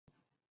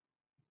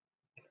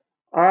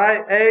All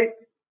right, hey,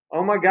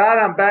 oh my God,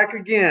 I'm back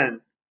again.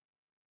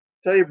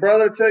 Tell your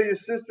brother, tell your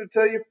sister,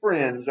 tell your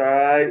friends. All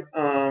right,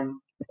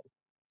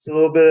 it's a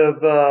little bit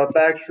of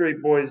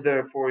Backstreet Boys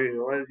there for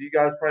you. You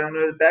guys probably don't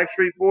know who the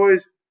Backstreet Boys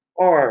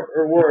are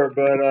or were,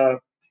 but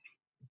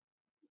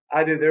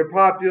I do. They're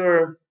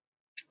popular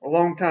a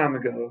long time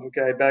ago.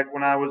 Okay, back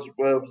when well, it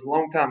was a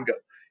long time ago.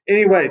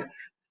 Anyways,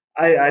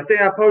 I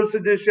think I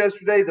posted this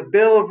yesterday. The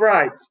Bill of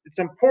Rights. It's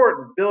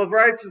important. Bill of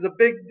Rights is a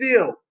big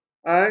deal.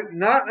 All right,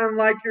 not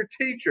unlike your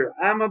teacher.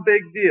 I'm a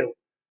big deal.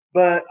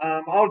 But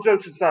all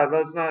jokes aside,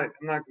 let's not.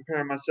 I'm not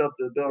comparing myself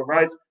to the Bill of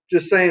Rights.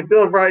 Just saying,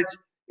 Bill of Rights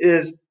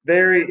is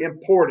very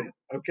important.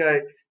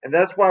 Okay, and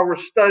that's why we're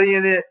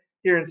studying it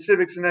here in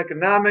civics and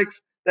economics.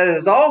 That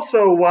is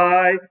also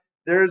why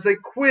there's a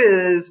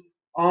quiz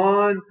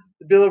on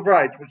the Bill of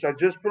Rights, which I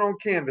just put on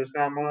Canvas.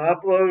 Now I'm going to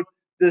upload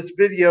this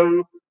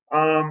video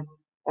um,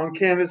 on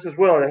Canvas as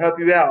well to help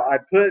you out. I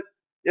put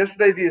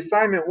yesterday the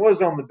assignment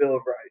was on the Bill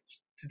of Rights.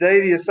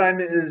 Today the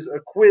assignment is a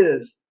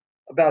quiz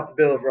about the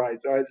Bill of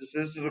Rights. All right,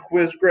 this is a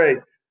quiz grade.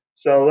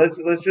 So let's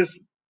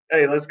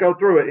go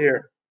through it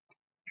here.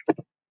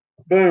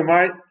 Boom. All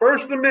right,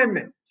 First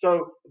Amendment.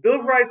 So the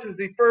Bill of Rights is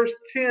the first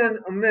 10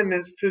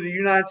 amendments to the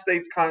United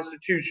States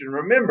Constitution.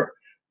 Remember,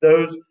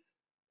 those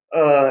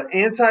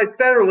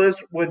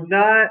anti-federalists would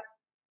not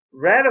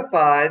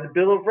ratify the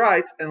Bill of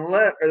Rights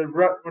unless,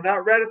 or would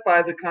not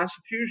ratify the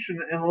Constitution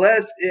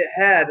unless it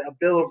had a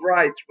Bill of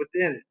Rights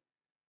within it.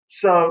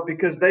 So,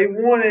 because they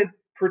wanted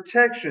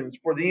protections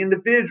for the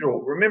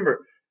individual.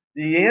 Remember,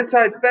 the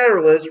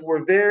Anti-Federalists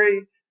were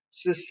very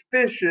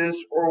suspicious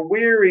or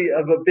weary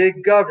of a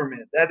big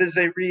government. That is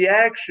a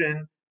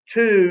reaction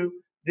to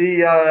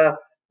the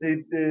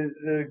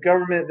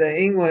government that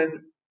England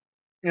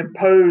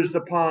imposed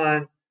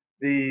upon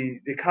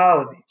the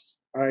colonies.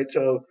 All right,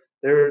 so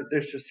they're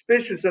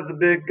suspicious of the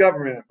big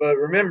government, but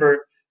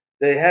remember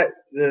they had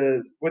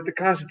with the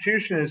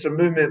Constitution it's a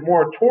movement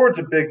more towards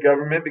a big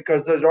government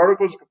because those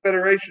Articles of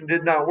Confederation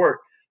did not work.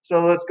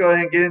 So let's go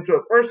ahead and get into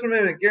it. First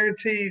Amendment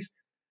guarantees.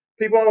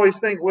 People always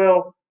think,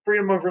 well,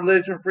 freedom of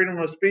religion, freedom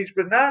of speech,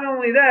 but not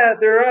only that,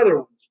 there are other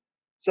ones.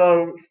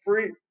 So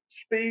free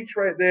speech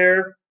right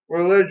there,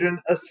 religion,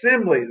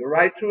 assembly, the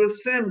right to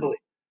assembly,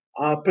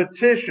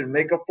 petition,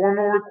 make a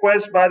formal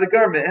request by the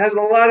government. It has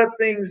a lot of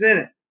things in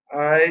it.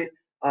 All right,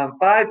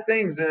 five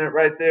things in it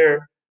right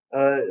there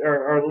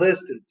are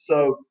listed.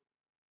 So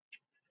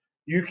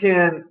you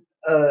can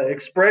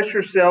express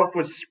yourself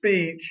with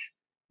speech.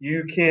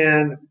 You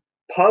can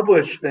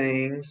publish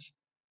things,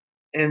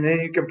 and then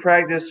you can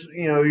practice,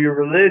 your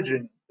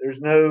religion.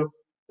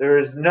 There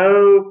is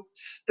no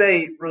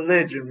state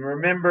religion.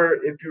 Remember,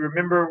 if you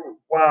remember,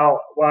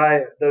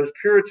 why those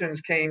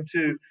Puritans came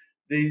to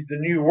the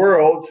New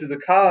World, to the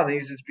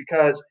colonies, is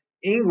because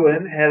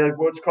England had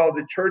what's called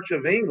the Church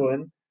of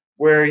England,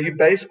 where you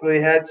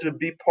basically had to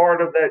be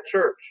part of that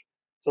church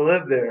to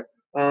live there,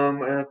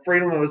 and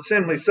freedom of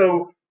assembly.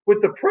 So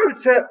with the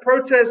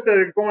protests that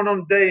are going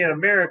on today in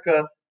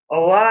America, a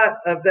lot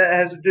of that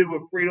has to do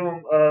with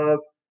freedom of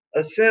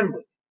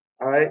assembly.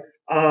 All right.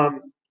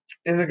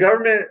 And the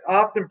government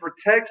often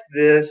protects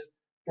this.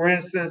 For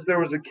instance, there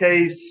was a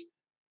case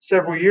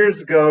several years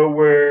ago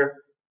where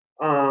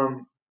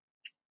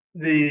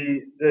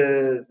the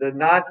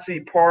Nazi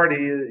Party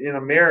in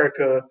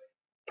America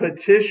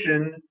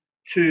petitioned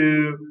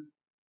to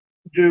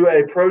do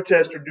a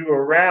protest or do a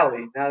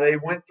rally. Now they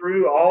went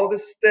through all the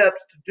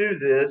steps to do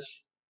this,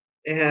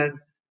 and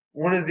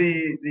one of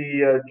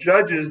the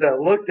judges that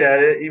looked at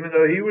it, even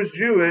though he was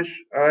Jewish,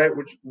 all right,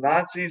 which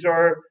Nazis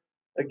are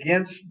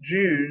against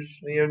Jews,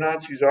 neo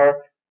Nazis are,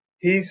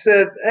 he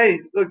said, "Hey,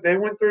 look, they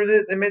went through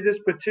this, they made this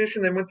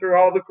petition, they went through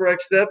all the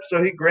correct steps,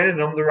 so he granted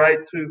them the right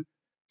to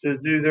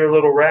do their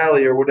little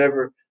rally or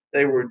whatever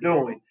they were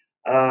doing."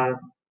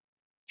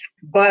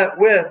 But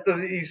with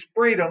these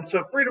freedoms,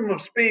 so freedom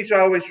of speech, I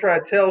always try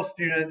to tell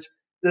students,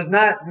 does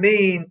not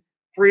mean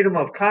freedom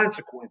of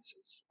consequences.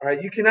 All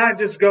right, you cannot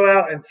just go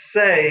out and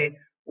say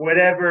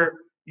whatever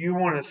you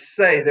want to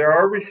say. There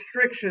are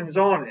restrictions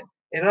on it.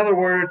 In other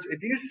words,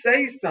 if you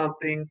say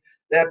something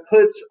that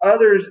puts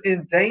others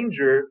in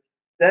danger,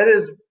 that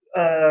is,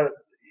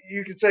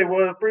 you could say,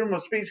 well, freedom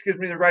of speech gives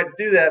me the right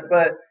to do that,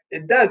 but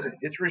it doesn't.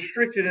 It's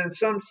restricted in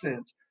some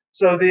sense.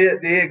 So the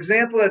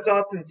example that's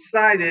often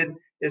cited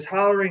is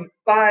hollering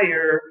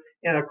fire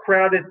in a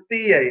crowded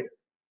theater.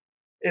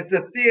 If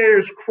the theater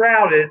is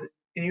crowded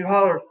and you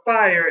holler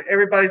fire,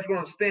 everybody's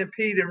going to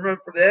stampede and run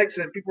for the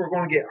exit, and people are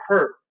going to get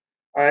hurt.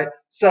 All right.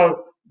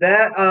 So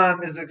that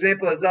is an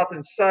example that's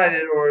often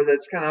cited or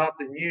that's kind of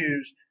often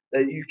used,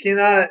 that you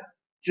cannot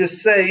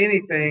just say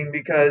anything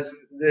because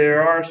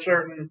there are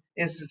certain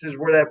instances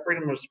where that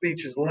freedom of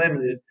speech is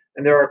limited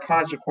and there are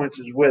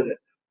consequences with it.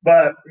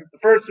 But the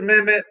First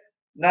Amendment,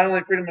 not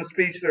only freedom of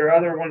speech, there are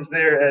other ones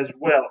there as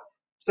well.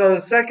 So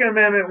the Second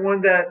Amendment,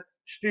 one that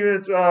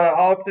students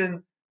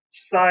often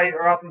cite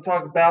or often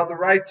talk about, the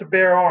right to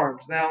bear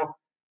arms. Now,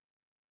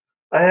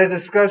 I had a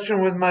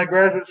discussion with my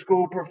graduate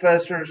school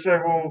professor a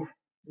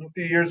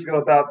few years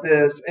ago about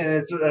this, and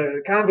it's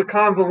kind of a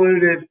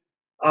convoluted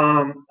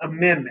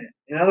amendment.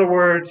 In other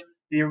words,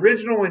 the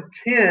original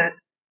intent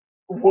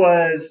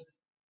was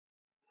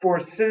for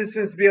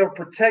citizens to be able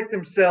to protect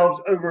themselves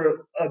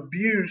over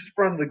abuse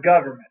from the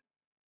government.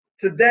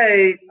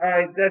 Today, all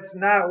right, that's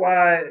not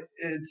why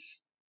it's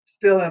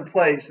still in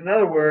place. In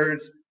other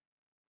words,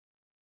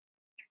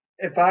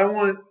 if I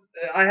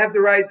have the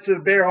right to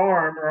bear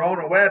arm or own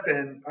a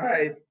weapon. All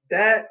right,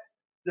 that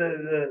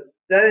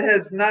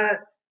has not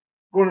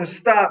going to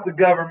stop the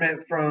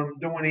government from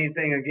doing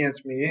anything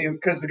against me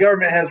because the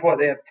government has what?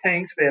 They have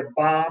tanks, they have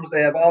bombs,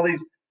 they have all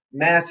these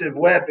massive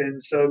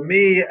weapons. So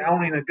me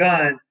owning a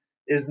gun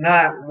is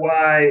not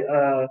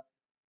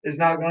is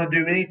not going to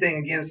do anything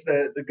against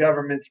the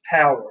government's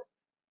power.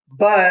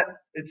 But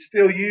it's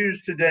still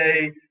used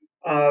today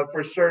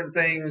for certain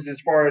things as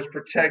far as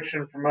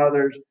protection from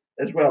others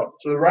as well.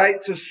 So the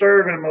right to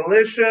serve in a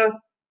militia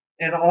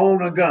and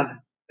own a gun.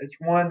 It's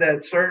one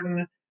that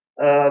certain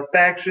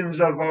factions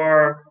of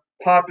our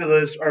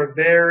populace are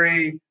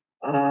very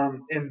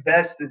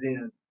invested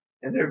in,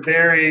 and they're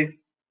very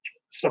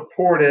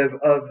supportive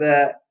of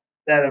that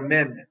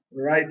amendment,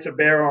 the right to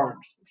bear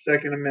arms, the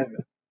Second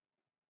Amendment.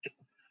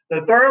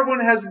 The third one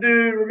has to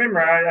do,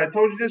 remember, I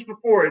told you this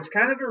before, it's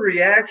kind of a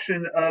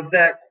reaction of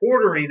that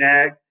Quartering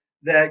Act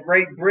that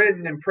Great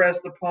Britain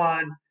impressed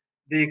upon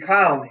the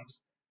colonies,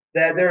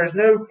 that there is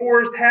no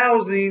forced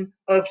housing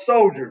of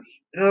soldiers.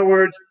 In other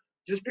words,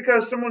 just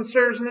because someone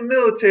serves in the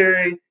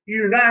military,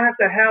 you do not have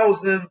to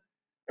house them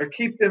or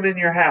keep them in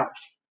your house.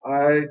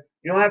 You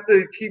don't have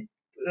to keep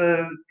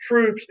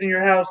troops in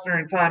your house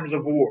during times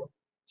of war.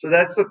 So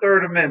that's the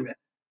Third Amendment.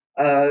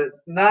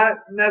 Not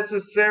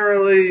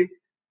necessarily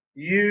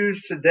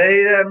used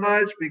today that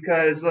much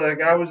because like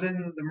I was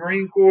in the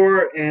Marine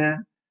Corps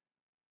and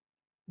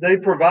the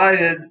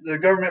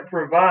government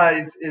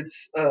provides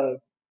its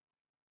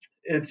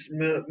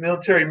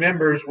military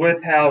members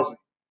with housing,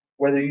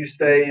 whether you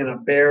stay in a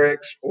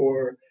barracks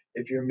or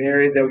if you're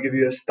married, they'll give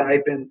you a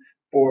stipend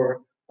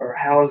for or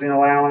housing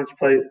allowance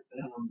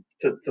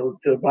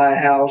to buy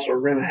a house or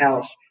rent a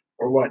house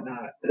or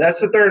whatnot. That's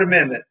the Third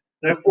Amendment,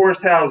 no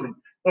forced housing.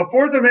 The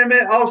Fourth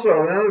Amendment, also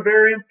another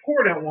very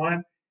important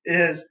one,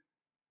 is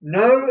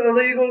no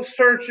illegal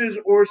searches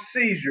or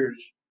seizures.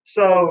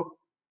 So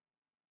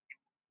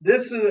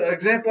this is an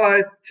example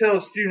I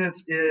tell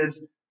students is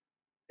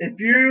if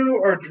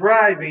you are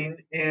driving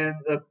and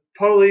the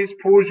police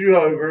pulls you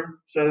over,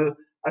 so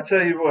I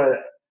tell you what,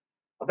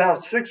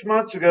 about 6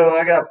 months ago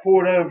I got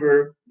pulled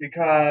over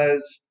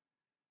because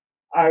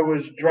I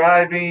was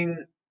driving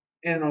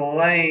in a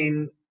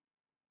lane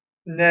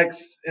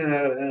next in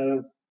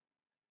a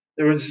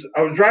I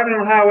was driving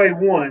on Highway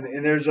 1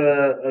 and there's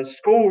a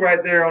school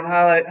right there on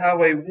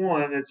Highway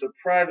 1. It's a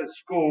private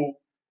school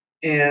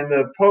and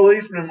the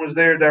policeman was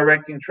there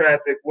directing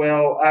traffic.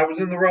 Well, I was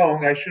in the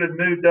wrong. I should have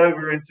moved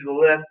over into the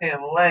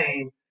left-hand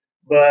lane,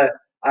 but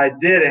I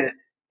didn't.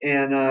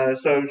 And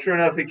so sure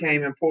enough, he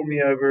came and pulled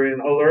me over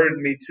and alerted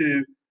me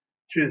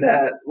to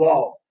that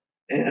law.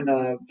 And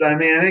I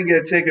mean, I didn't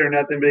get a ticket or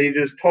nothing, but he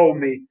just told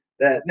me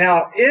that.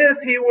 Now, if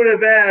he would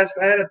have asked,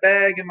 I had a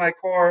bag in my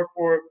car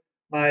for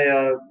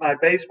my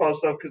baseball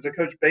stuff because I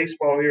coach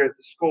baseball here at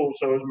the school,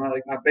 so it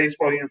was my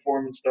baseball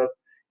uniform and stuff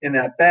in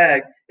that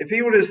bag. If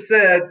he would have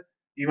said,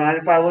 "You mind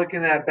if I look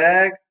in that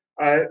bag?"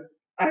 I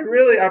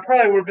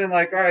probably would have been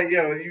like, "All right,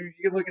 you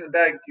can look in the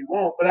bag if you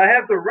want," but I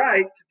have the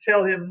right to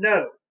tell him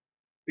no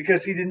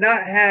because he did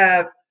not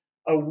have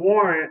a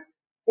warrant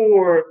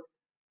for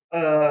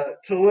to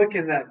look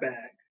in that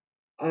bag.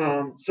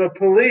 So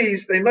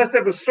police, they must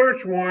have a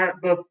search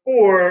warrant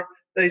before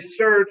they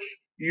search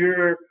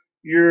your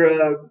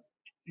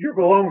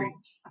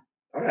belongings.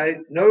 All right,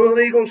 no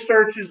illegal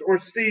searches or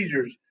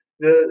seizures.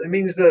 It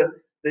means the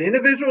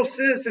individual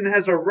citizen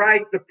has a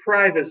right to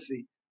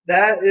privacy.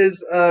 That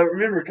is,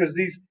 remember, because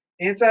these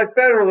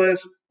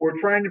anti-federalists were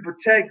trying to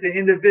protect the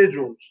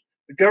individuals.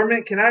 The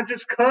government cannot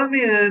just come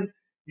in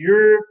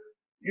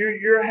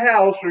your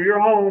house or your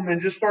home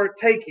and just start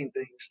taking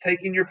things,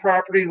 taking your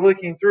property,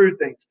 looking through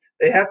things.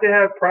 They have to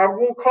have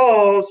probable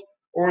cause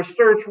or a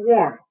search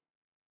warrant.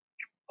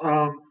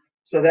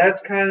 So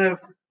that's kind of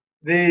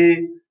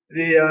the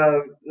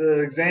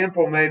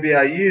example maybe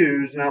I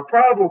use. Now,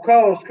 probable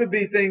cause could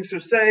be things. So,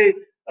 say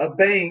a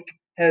bank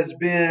has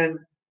been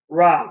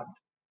robbed,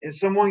 and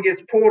someone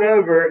gets pulled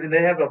over, and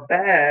they have a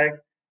bag,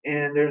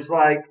 and there's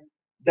like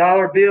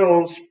dollar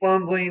bills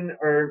fumbling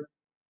or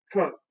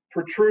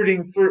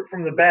protruding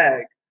from the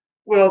bag.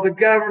 Well, the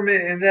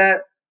government in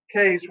that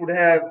case would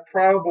have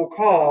probable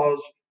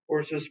cause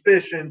or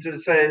suspicion to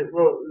say,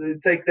 "Look,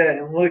 take that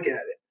and look at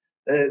it."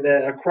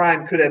 That a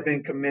crime could have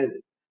been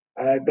committed.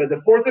 But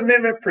the Fourth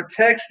Amendment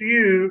protects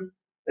you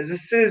as a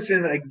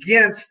citizen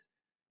against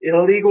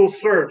illegal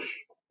search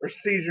or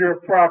seizure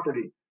of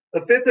property.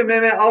 The Fifth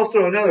Amendment,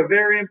 also another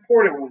very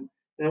important one.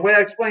 And the way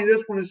I explain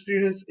this one to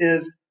students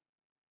is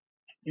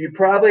you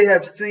probably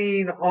have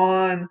seen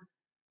on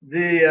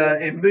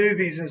in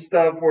movies and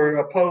stuff where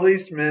a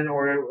policeman,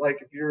 or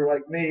like if you're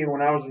like me,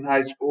 when I was in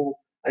high school,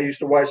 I used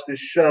to watch this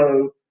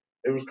show.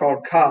 It was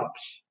called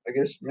Cops. I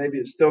guess maybe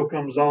it still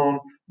comes on,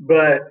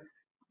 but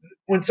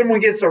when someone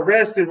gets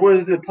arrested, what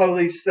do the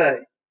police say?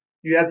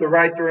 You have the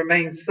right to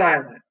remain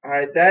silent. All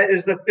right, that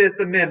is the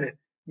Fifth Amendment,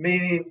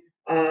 meaning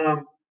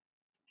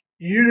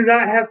you do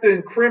not have to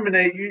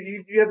incriminate.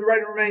 You have the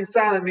right to remain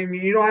silent,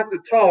 meaning you don't have to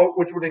talk,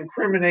 which would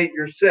incriminate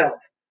yourself.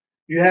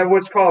 You have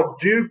what's called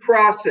due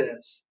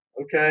process.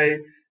 Okay,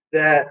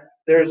 that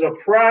there's a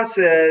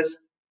process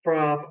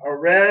from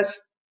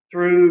arrest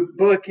through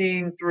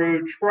booking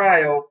through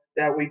trial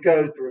that we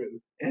go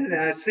through, and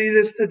I see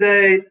this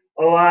today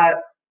a lot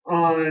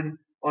on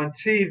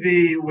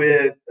TV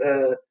with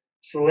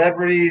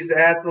celebrities,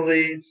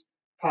 athletes,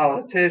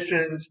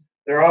 politicians.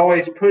 They're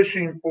always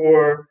pushing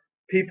for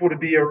people to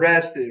be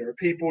arrested or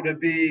people to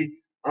be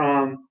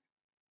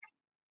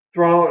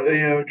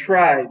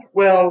tried.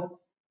 Well,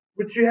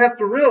 but you have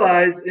to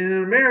realize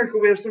in America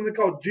we have something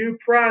called due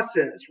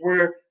process,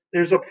 where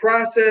there's a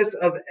process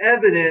of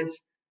evidence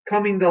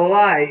coming to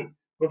light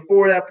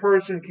before that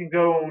person can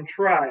go on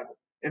trial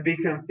and be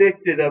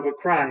convicted of a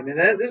crime. And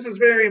this is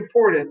very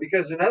important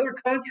because in other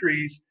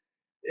countries,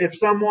 if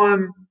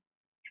someone,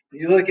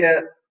 you look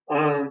at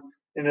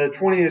in the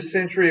 20th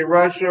century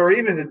Russia, or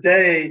even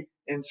today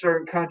in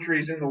certain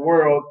countries in the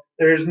world,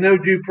 there is no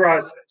due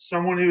process.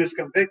 Someone who is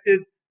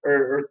convicted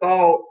or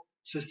thought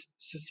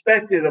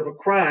suspected of a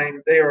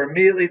crime, they are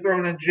immediately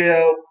thrown in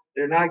jail.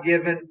 They're not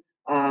given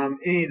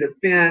any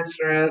defense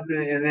or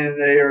anything, and then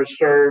they are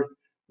served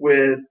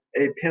with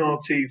a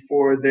penalty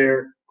for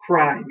their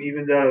crime,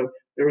 even though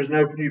there was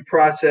no due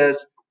process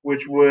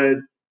which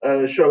would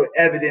show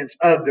evidence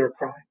of their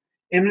crime.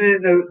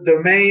 Eminent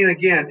domain,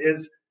 again,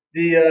 is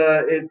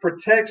it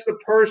protects the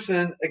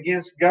person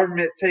against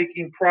government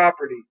taking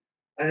property.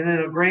 And then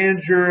a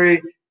grand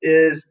jury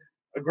is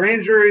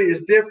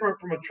different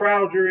from a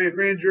trial jury. A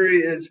grand jury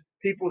is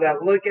people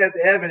that look at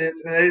the evidence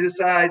and they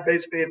decide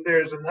basically if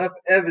there's enough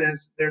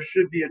evidence there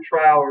should be a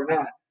trial or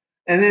not.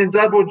 And then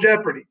double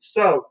jeopardy.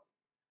 So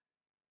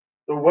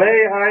the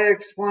way I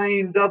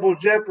explain double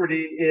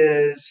jeopardy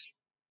is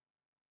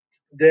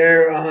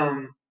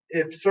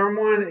if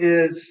someone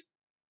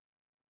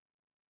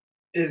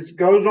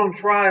goes on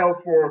trial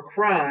for a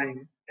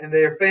crime and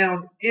they are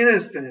found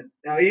innocent.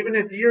 Now, even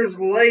if years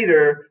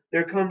later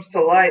there comes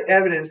to light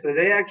evidence that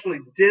they actually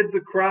did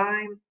the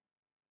crime,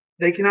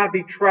 they cannot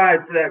be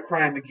tried for that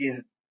crime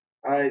again.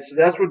 All right, so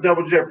that's what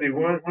double jeopardy.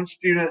 One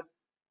student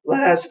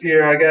last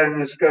year, I got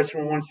in a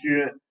discussion with one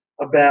student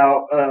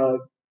about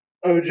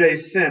O.J.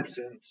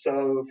 Simpson.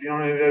 So if you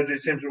don't know who O.J.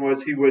 Simpson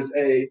was, he was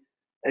a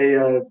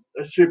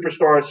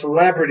superstar, a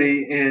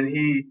celebrity, and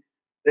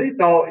they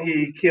thought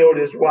he killed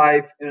his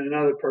wife and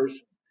another person.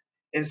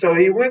 And so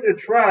he went to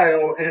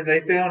trial and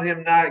they found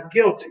him not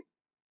guilty.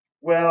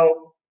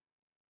 Well,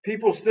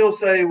 people still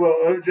say, well,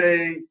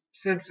 O.J.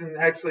 Simpson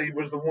actually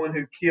was the one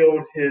who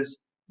killed his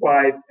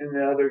wife and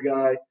the other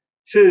guy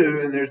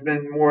too. And there's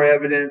been more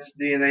evidence,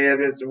 DNA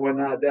evidence and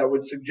whatnot, that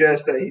would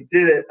suggest that he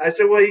did it. I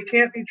said, well, he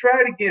can't be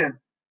tried again.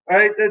 All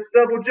right, that's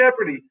double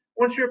jeopardy.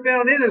 Once you're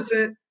found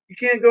innocent, you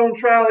can't go on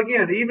trial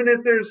again, even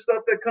if there's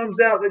stuff that comes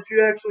out that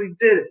you actually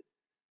did it.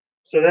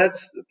 So that's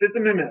the Fifth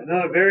Amendment,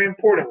 another very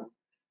important one.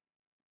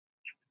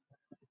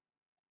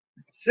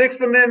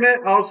 Sixth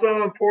Amendment,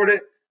 also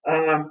important.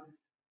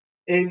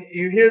 And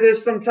you hear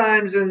this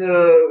sometimes in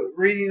the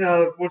reading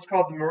of what's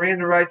called the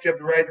Miranda rights. You have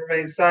the right to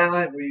remain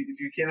silent. If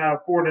you cannot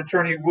afford an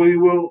attorney,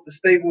 the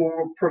state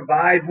will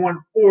provide one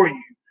for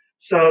you.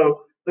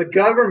 So the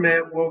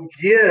government will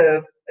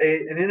give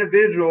an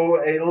individual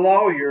a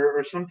lawyer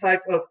or some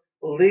type of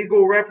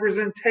legal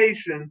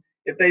representation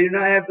if they do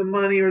not have the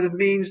money or the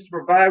means to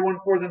provide one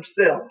for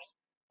themselves.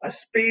 A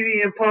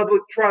speedy and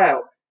public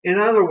trial. In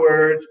other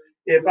words,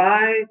 if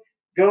I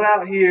go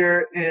out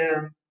here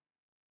and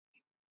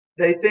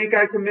they think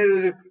I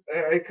committed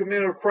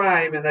a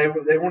crime and they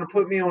want to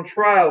put me on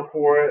trial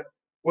for it,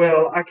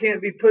 well, I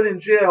can't be put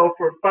in jail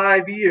for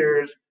 5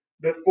 years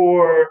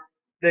before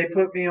they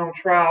put me on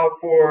trial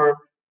for,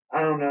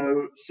 I don't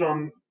know,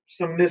 some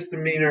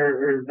misdemeanor,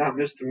 or not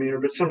misdemeanor,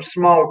 but some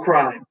small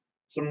crime,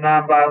 some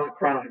nonviolent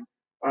crime.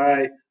 All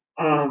right.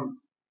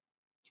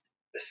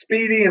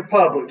 Speedy and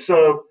public.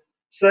 So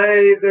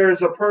say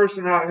there's a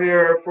person out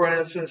here, for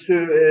instance,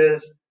 who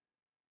is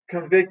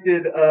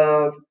convicted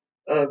of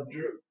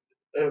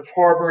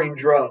harboring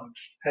drugs.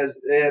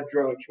 They have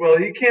drugs.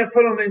 Well, you can't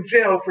put them in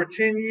jail for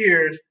 10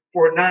 years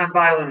for a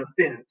nonviolent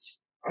offense.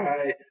 All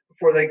right,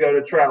 before they go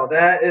to trial.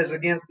 That is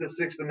against the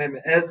Sixth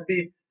Amendment. It has to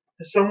be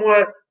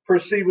somewhat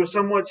proceed with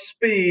somewhat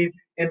speed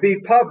and be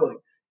public.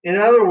 In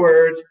other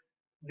words,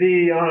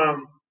 there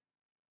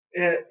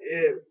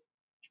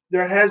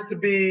has to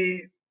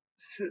be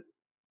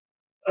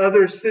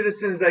other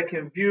citizens that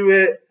can view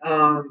it,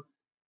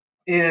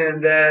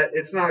 and that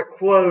it's not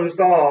closed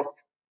off.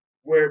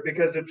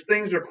 Because if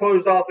things are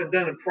closed off and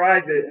done in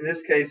private, in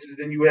this case,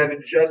 then you have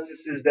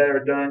injustices that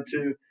are done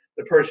to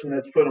the person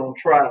that's put on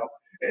trial.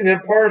 An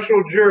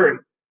impartial jury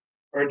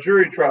or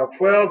jury trial,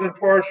 12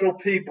 impartial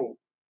people.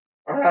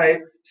 All right,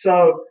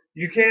 so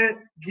you can't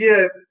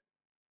get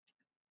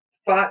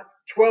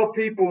 12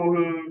 people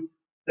who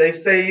they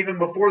say even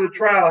before the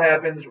trial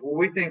happens, well,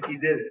 we think he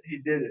did it. He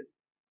did it.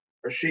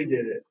 or she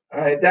did it.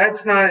 All right,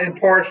 that's not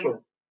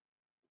impartial.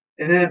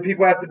 And then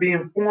people have to be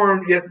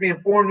informed. You have to be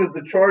informed of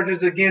the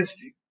charges against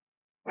you.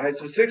 All right,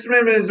 so Sixth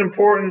Amendment is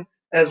important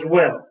as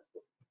well.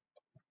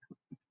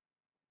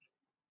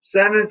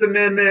 Seventh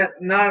Amendment,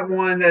 not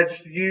one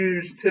that's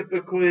used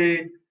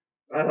typically,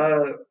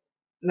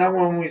 not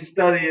one we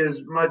study as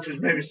much as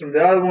maybe some of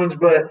the other ones,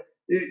 but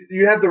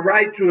you have the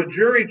right to a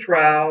jury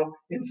trial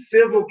in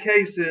civil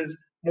cases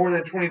more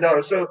than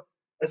 $20. So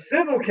a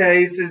civil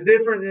case is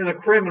different than a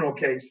criminal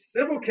case. A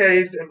civil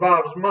case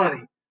involves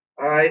money.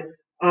 All right.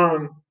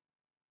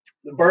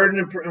 The burden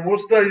of, and we'll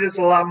study this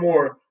a lot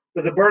more,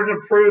 but the burden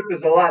of proof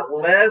is a lot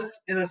less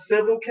in a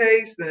civil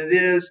case than it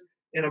is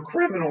in a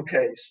criminal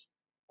case.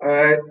 All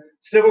right.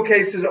 Civil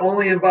cases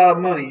only involve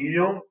money.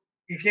 You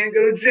can't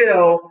go to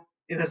jail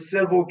in a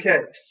civil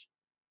case.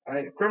 All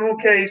right. Criminal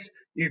case,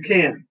 you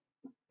can.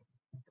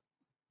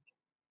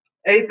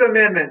 Eighth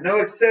Amendment, no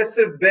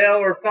excessive bail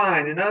or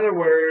fine. In other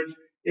words,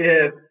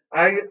 if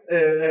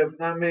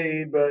not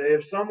me, but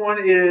if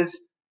someone is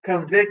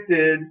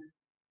convicted,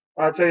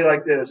 I'll tell you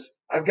like this.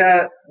 I've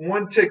got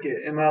one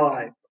ticket in my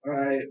life. All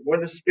right. It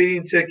wasn't a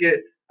speeding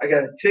ticket. I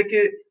got a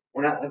ticket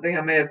when I think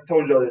I may have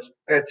told you all this.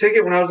 I got a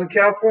ticket when I was in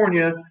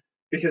California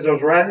because I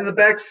was riding in the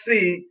back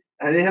seat.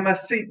 I didn't have my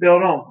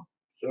seatbelt on.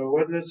 So it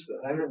wasn't this,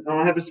 I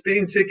don't have a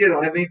speeding ticket. I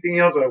don't have anything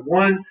else. I have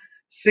one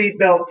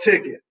seatbelt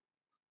ticket.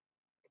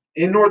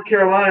 In North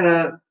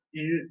Carolina,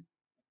 you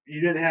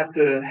didn't have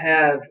to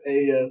have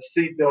a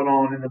seatbelt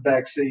on in the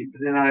back seat.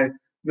 But then I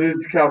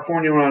moved to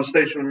California when I was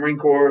stationed in the Marine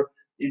Corps.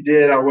 You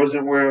did. I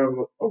wasn't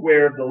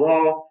aware of the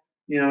law.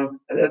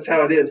 That's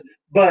how it is.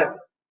 But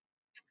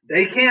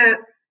they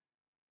can't.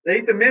 The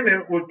Eighth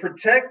Amendment would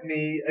protect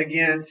me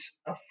against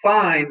a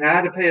fine. I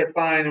had to pay a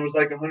fine. It was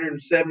like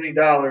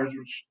 $170,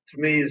 which to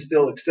me is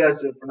still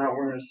excessive for not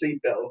wearing a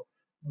seatbelt.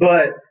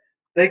 But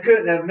they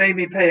couldn't have made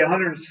me pay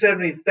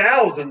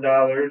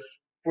 $170,000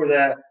 for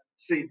that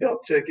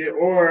seatbelt ticket,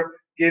 or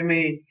give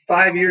me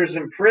 5 years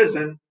in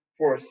prison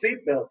for a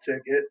seatbelt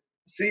ticket,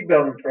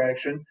 seatbelt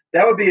infraction.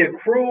 That would be a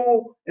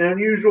cruel and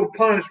unusual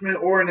punishment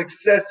or an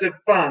excessive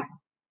fine.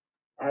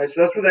 All right,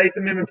 so that's what the Eighth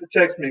Amendment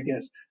protects me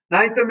against.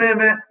 Ninth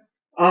Amendment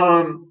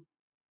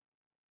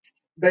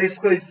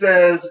basically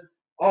says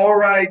all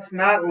rights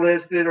not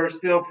listed are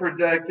still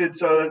protected.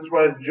 So that's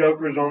why the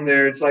Joker's on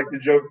there. It's like the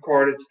Joker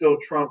card. It still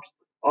trumps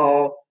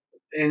all.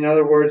 In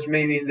other words,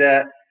 meaning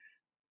that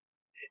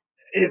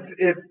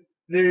if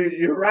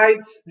your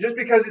rights, just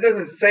because it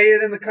doesn't say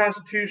it in the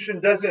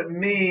Constitution, doesn't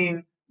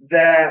mean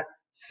that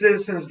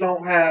citizens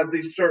don't have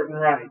these certain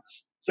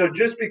rights. So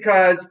just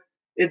because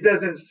it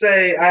doesn't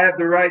say I have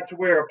the right to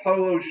wear a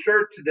polo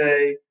shirt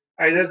today,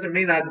 it doesn't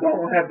mean I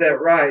don't have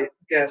that right.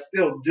 Okay, I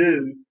still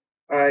do,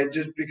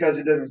 just because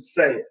it doesn't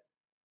say it.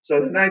 So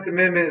the Ninth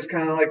Amendment is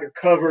kind of like a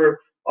cover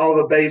all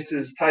the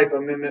bases type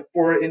amendment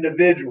for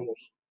individuals.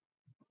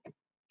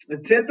 The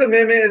 10th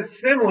Amendment is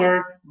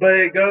similar, but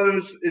it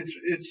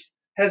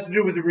has to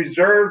do with the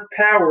reserved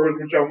powers,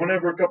 which I went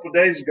over a couple of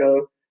days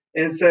ago,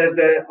 and it says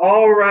that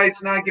all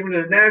rights not given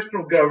to the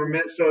national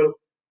government. So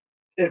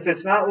if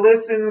it's not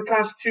listed in the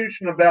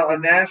Constitution about a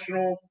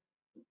national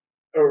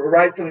or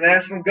right for the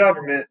national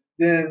government,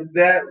 then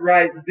that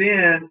right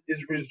then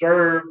is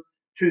reserved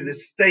to the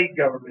state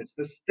governments.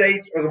 The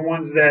states are the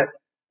ones that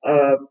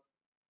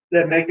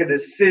make a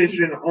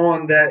decision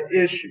on that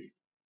issue.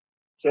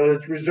 So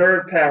it's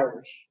reserved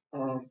powers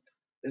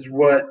is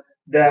what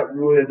that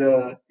would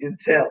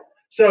entail.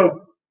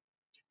 So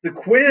the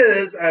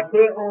quiz I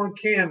put on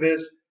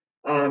Canvas,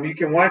 you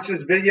can watch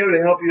this video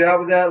to help you out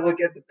with that. Look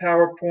at the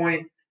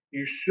PowerPoint.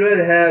 You should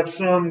have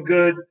some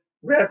good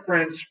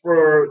reference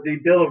for the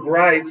Bill of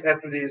Rights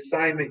after the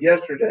assignment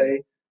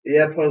yesterday, the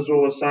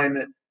Edpuzzle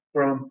assignment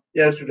from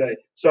yesterday.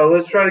 So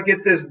let's try to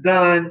get this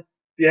done.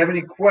 If you have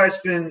any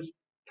questions,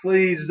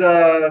 please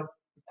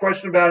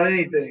question about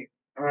anything.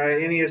 All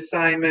right, any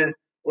assignment,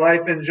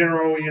 life in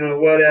general,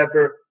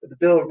 whatever. But the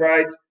Bill of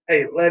Rights,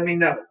 hey, let me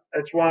know.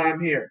 That's why I'm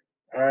here.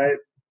 All right.